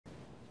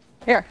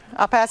Here,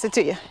 I'll pass it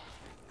to you.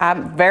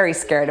 I'm very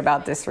scared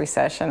about this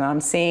recession.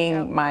 I'm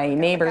seeing my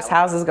neighbors'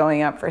 houses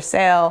going up for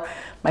sale.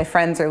 My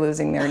friends are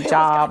losing their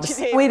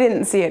jobs. We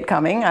didn't see it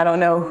coming. I don't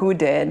know who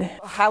did.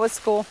 How was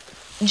school?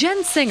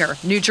 Jen Singer,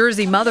 New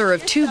Jersey mother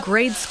of 2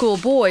 grade school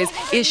boys,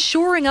 is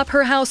shoring up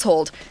her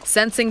household,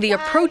 sensing the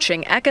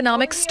approaching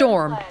economic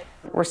storm.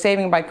 We're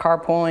saving by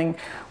carpooling.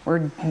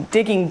 We're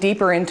digging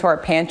deeper into our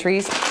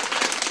pantries.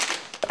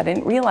 I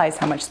didn't realize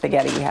how much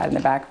spaghetti we had in the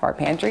back of our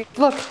pantry.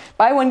 Look,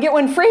 buy one, get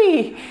one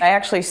free. I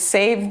actually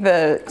saved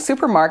the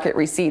supermarket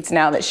receipts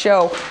now that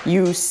show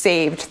you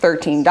saved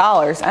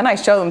 $13, and I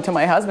show them to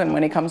my husband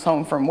when he comes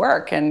home from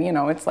work, and you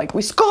know, it's like,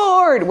 we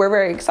scored, we're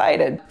very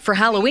excited. For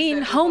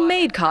Halloween,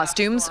 homemade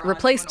costumes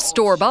replaced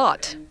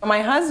store-bought.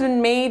 My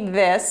husband made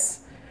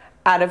this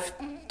out of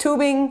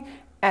tubing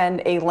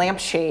and a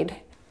lampshade.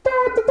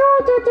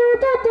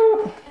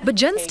 But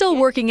Jen's still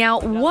working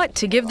out what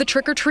to give the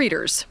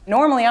trick-or-treaters.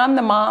 Normally, I'm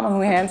the mom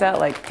who hands out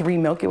like 3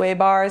 Milky Way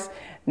bars.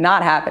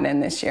 Not happening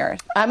this year.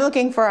 I'm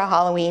looking for a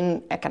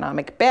Halloween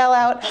economic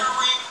bailout.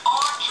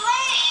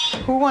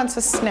 Who wants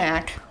a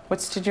snack?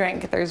 What's to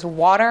drink? There's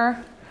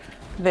water,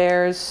 and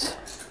there's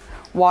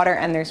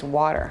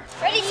water.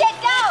 Ready, set,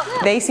 go!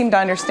 They seem to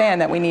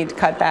understand that we need to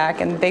cut back,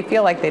 and they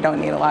feel like they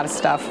don't need a lot of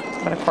stuff.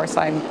 But of course,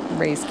 I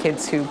raise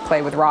kids who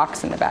play with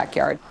rocks in the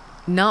backyard.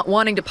 Not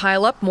wanting to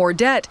pile up more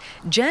debt,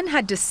 Jen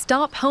had to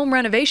stop home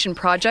renovation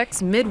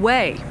projects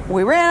midway.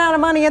 We ran out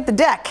of money at the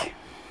deck,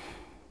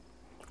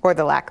 or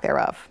the lack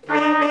thereof.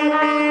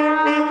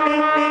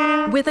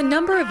 With a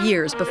number of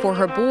years before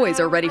her boys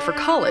are ready for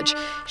college,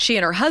 she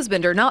and her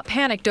husband are not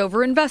panicked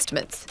over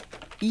investments.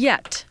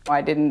 Yet.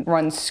 I didn't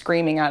run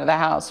screaming out of the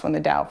house when the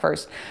Dow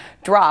first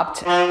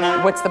dropped.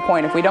 What's the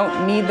point? If we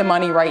don't need the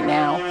money right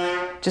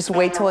now, just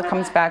wait till it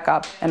comes back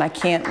up, and I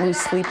can't lose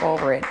sleep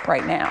over it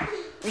right now.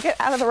 You get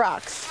out of the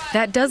rocks.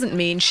 That doesn't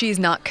mean she's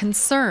not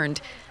concerned.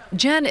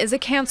 Jen is a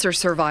cancer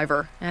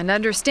survivor and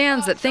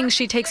understands that things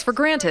she takes for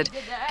granted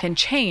can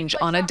change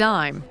on a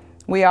dime.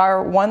 We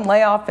are one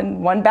layoff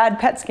and one bad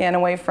PET scan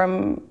away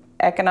from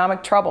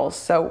economic troubles,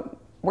 so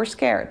we're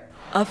scared.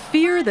 A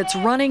fear that's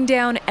running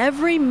down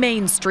every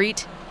main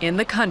street in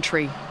the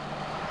country.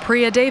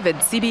 Priya David,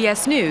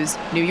 CBS News,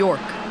 New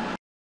York.